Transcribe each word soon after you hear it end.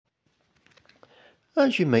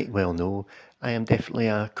As you might well know, I am definitely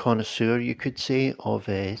a connoisseur, you could say, of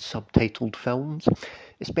subtitled films,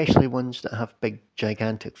 especially ones that have big,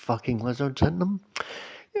 gigantic fucking lizards in them.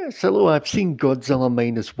 Yes, hello, I've seen Godzilla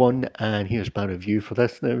Minus One, and here's my review for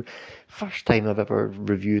this now. First time I've ever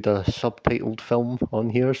reviewed a subtitled film on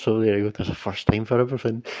here, so there you go, there's a first time for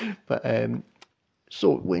everything. But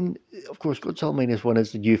so when, of course, Godzilla Minus One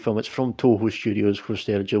is the new film. It's from Toho Studios, of course,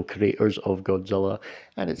 the original creators of Godzilla,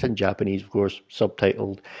 and it's in Japanese, of course,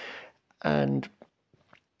 subtitled. And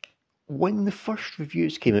when the first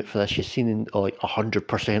reviews came out for this, you've seen in like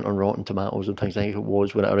 100% on Rotten Tomatoes and things. I think it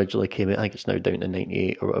was when it originally came out. I think it's now down to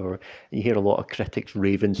 98 or whatever. And you hear a lot of critics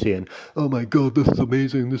raving, saying, "Oh my god, this is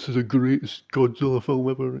amazing! This is the greatest Godzilla film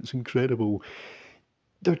ever! It's incredible."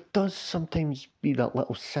 There does sometimes be that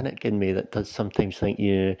little cynic in me that does sometimes think,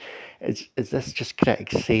 yeah, is this just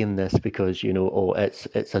critics saying this because oh,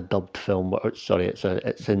 it's a dubbed film, or sorry, it's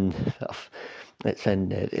subtitles,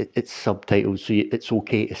 so it's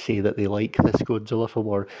okay to say that they like this Godzilla film,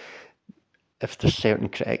 or if there's certain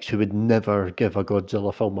critics who would never give a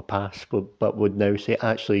Godzilla film a pass, but would now say,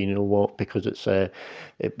 actually, you know what, because it's a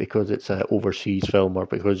overseas film, or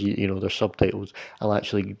because there's subtitles, I'll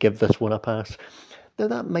actually give this one a pass. Now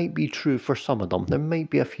that might be true for some of them. There might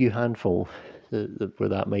be a few handful where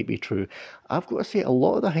that might be true. I've got to say, a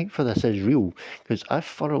lot of the hype for this is real because I've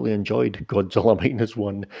thoroughly enjoyed Godzilla Minus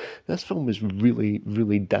One. This film is really,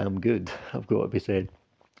 really damn good. I've got to be said.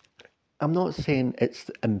 I'm not saying it's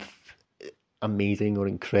amazing or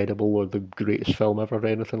incredible or the greatest film ever or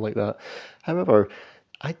anything like that. However,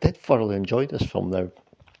 I did thoroughly enjoy this film. Now,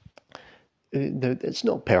 it's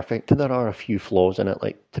not perfect. There are a few flaws in it.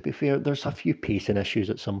 Like, to be fair, there's a few pacing issues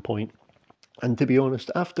at some point. And to be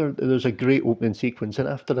honest, after there's a great opening sequence, and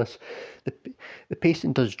after this, the, the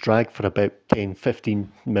pacing does drag for about 10,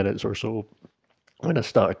 15 minutes or so. When I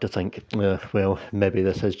started to think, well, maybe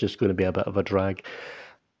this is just going to be a bit of a drag.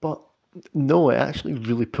 But no, it actually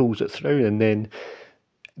really pulls it through, and then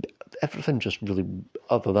everything just really,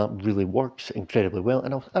 other than that, really works incredibly well.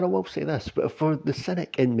 And I will say this, but for the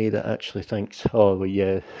cynic in me that actually thinks, oh, well,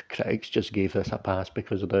 yeah, critics just gave this a pass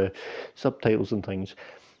because of the subtitles and things,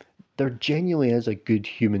 there genuinely is a good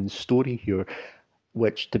human story here.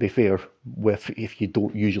 Which, to be fair, with if you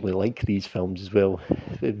don't usually like these films as well,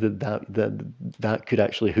 that could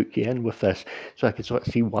actually hook you in with this. So I could sort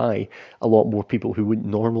of see why a lot more people who wouldn't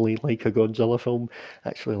normally like a Godzilla film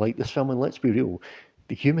actually like this film. And let's be real,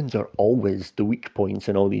 the humans are always the weak points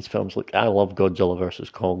in all these films. Like, I love Godzilla versus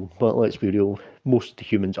Kong, but let's be real, most of the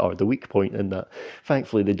humans are the weak point in that.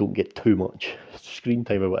 Thankfully, they don't get too much screen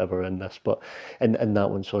time or whatever in this, but in that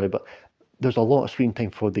one, sorry, but there's a lot of screen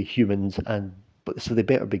time for the humans, and but so they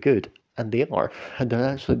better be good, and they are. And they're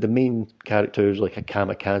actually the main character is like a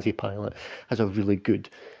kamikaze pilot, has a really good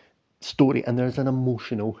story, and there's an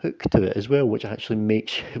emotional hook to it as well, which actually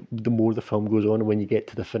makes the more the film goes on, and when you get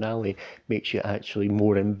to the finale, makes you actually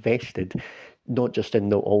more invested. Not just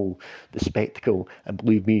in all the spectacle, and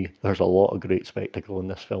believe me, there's a lot of great spectacle in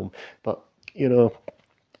this film, but you know,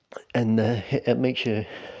 and it makes you,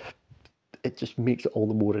 it just makes it all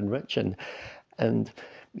the more enriching, and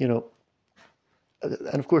you know,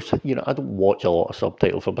 and of course, I don't watch a lot of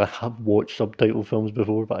subtitle films. I have watched subtitle films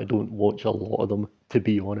before, but I don't watch a lot of them, to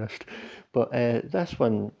be honest. But this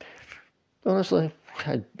one, honestly,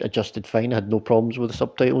 I adjusted fine. I had no problems with the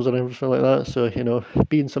subtitles or anything like that. So,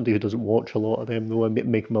 being somebody who doesn't watch a lot of them, though, I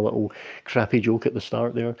make my little crappy joke at the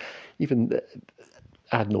start there. Even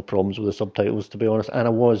I had no problems with the subtitles, to be honest, and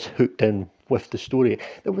I was hooked in with the story.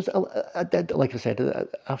 There was, I did, like I said,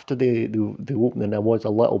 after the opening, I was a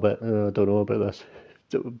little bit, I don't know about this,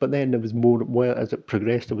 but then there was more. Well, as it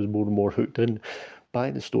progressed, I was more and more hooked in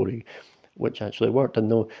by the story, which actually worked. And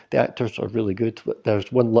no, the actors are really good.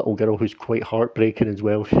 There's one little girl who's quite heartbreaking as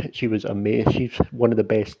well. She was amazing. She's one of the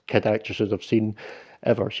best kid actresses I've seen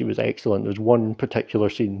ever. She was excellent. There's one particular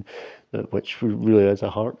scene which really is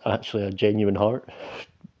actually a genuine heart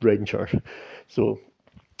wrencher. So,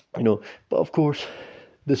 but of course,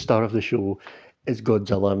 the star of the show is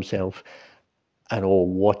Godzilla himself. And oh,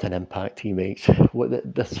 what an impact he makes!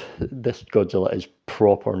 This Godzilla is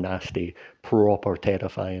proper nasty, proper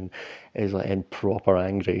terrifying, is like and proper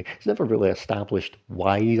angry. It's never really established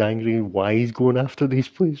why he's angry, why he's going after these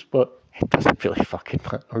police, but it doesn't really fucking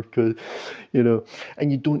matter, because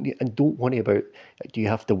and you don't worry about, do you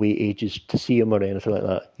have to wait ages to see him or anything like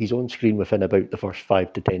that. He's on screen within about the first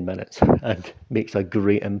 5 to 10 minutes and makes a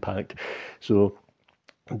great impact. So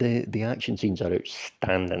the action scenes are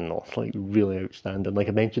outstanding, though, like really outstanding. Like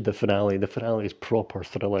I mentioned, the finale is proper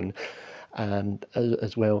thrilling, and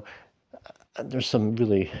as well, and there's some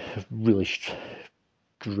really, really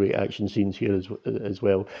great action scenes here as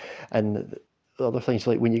well. And the other things,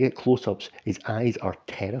 like when you get close-ups, his eyes are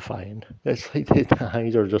terrifying. It's like his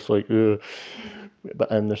eyes are just like, ugh.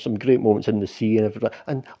 And there's some great moments in the sea and everything.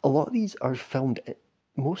 And a lot of these are filmed.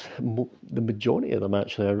 The majority of them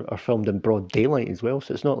actually are filmed in broad daylight as well.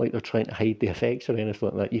 So it's not like they're trying to hide the effects or anything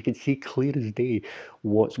like that. You can see clear as day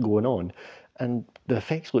what's going on, and the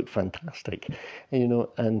effects look fantastic.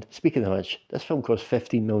 And speaking of which, this film cost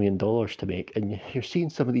 $15 million to make, and you're seeing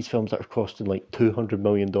some of these films that are costing like $200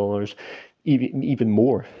 million, even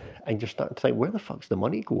more, and you're starting to think, where the fuck's the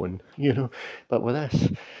money going? But with this,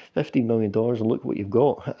 $15 million, and look what you've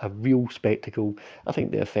got, a real spectacle. I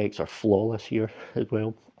think the effects are flawless here as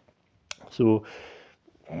well. So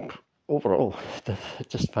overall,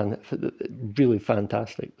 just really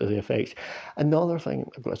fantastic, the effects. Another thing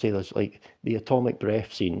I've got to say is, like, the atomic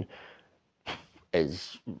breath scene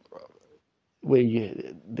is where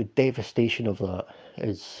the devastation of that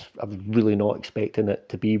is, I was really not expecting it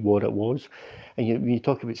to be what it was. And when you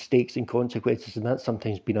talk about stakes and consequences, and that's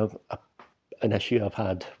sometimes been an issue I've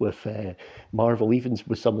had with Marvel, even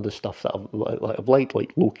with some of the stuff that I've liked,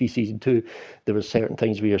 like Loki season 2. There was certain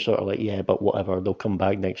things where you're sort of like, yeah, but whatever, they'll come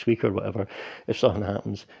back next week or whatever if something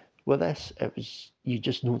happens. With this, you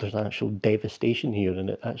just know there's actual devastation here,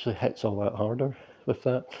 and it actually hits all that harder with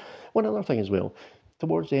that. One other thing as well,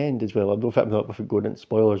 towards the end as well, I don't know if I'm not going into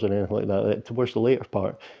spoilers or anything like that, towards the later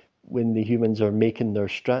part, when the humans are making their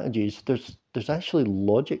strategies, there's actually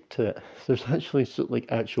logic to it. There's actually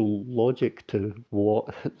like actual logic to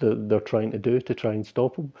what they're trying to do to try and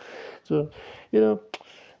stop them. So, yeah,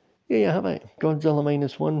 you have it. Godzilla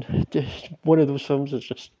 -1, just one of those films that's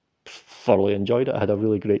just thoroughly enjoyed it. I had a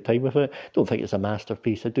really great time with it. Don't think it's a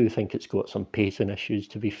masterpiece. I do think it's got some pacing issues,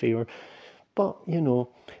 to be fair. But,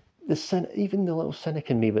 even the little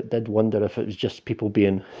cynic in me that did wonder if it was just people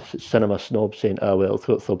being cinema snobs saying, well, it's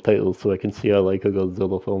got subtitles so I can see I like a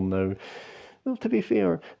Godzilla film now. Well, to be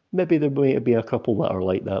fair, maybe there may be a couple that are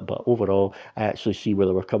like that, but overall, I actually see where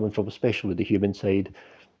they were coming from, especially with the human side.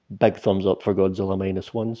 Big thumbs up for Godzilla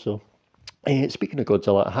 -1. So, speaking of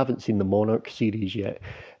Godzilla, I haven't seen the Monarch series yet,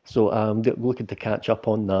 so I'm looking to catch up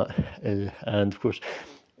on that. And of course,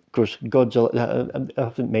 Godzilla. I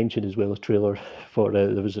haven't mentioned as well as trailer for.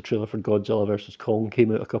 There was a trailer for Godzilla versus Kong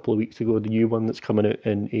came out a couple of weeks ago. The new one that's coming out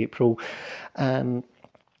in April.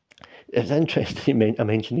 It's interesting. I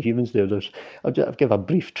mentioned the humans there. I'll give a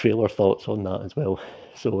brief trailer thoughts on that as well.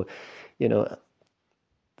 So, you know,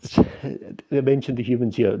 I mentioned the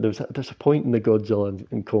humans here. There's a point in the Godzilla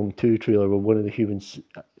and Kong 2 trailer where one of the humans,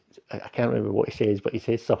 I can't remember what he says, but he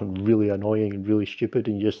says something really annoying and really stupid,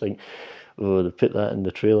 and you just think, oh, they put that in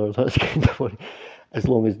the trailer. That's kind of funny. As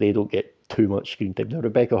long as they don't get too much screen time. Now,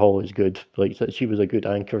 Rebecca Hall is good. Like, she was a good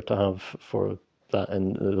anchor to have for that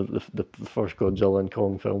in the first Godzilla and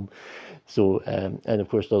Kong film. So, and of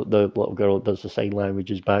course, the little girl that does the sign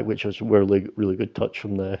language is back, which was a really good touch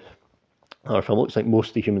from our film. It looks like most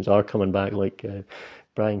of the humans are coming back, like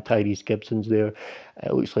Brian Tyrese Gibson's there.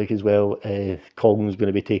 It looks like as well Kong's going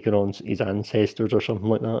to be taking on his ancestors or something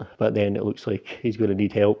like that. But then it looks like he's going to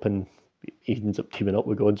need help, and he ends up teaming up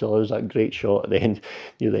with Godzilla. There's that great shot at the end,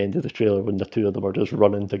 near the end of the trailer, when the two of them are just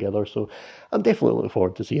running together. So I'm definitely looking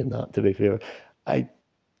forward to seeing that, to be fair. I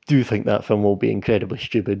do think that film will be incredibly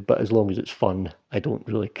stupid, but as long as it's fun, I don't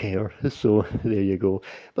really care. So there you go.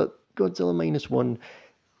 But Godzilla -1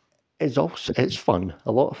 it's fun,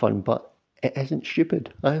 a lot of fun, but it isn't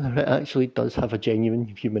stupid either. It actually does have a genuine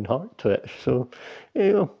human heart to it. So,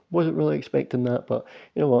 wasn't really expecting that, but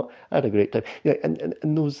you know what? I had a great time. Yeah, and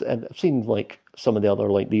those I've seen like some of the other,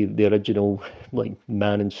 like the original, like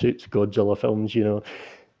man in suits Godzilla films.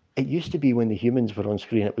 It used to be when the humans were on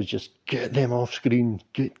screen, it was just get them off screen,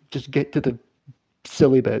 just get to the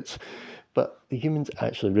silly bits. But the humans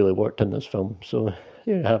actually really worked in this film. So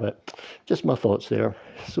there you have it. Just my thoughts there.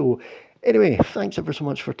 So anyway, thanks ever so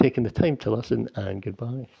much for taking the time to listen, and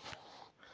goodbye.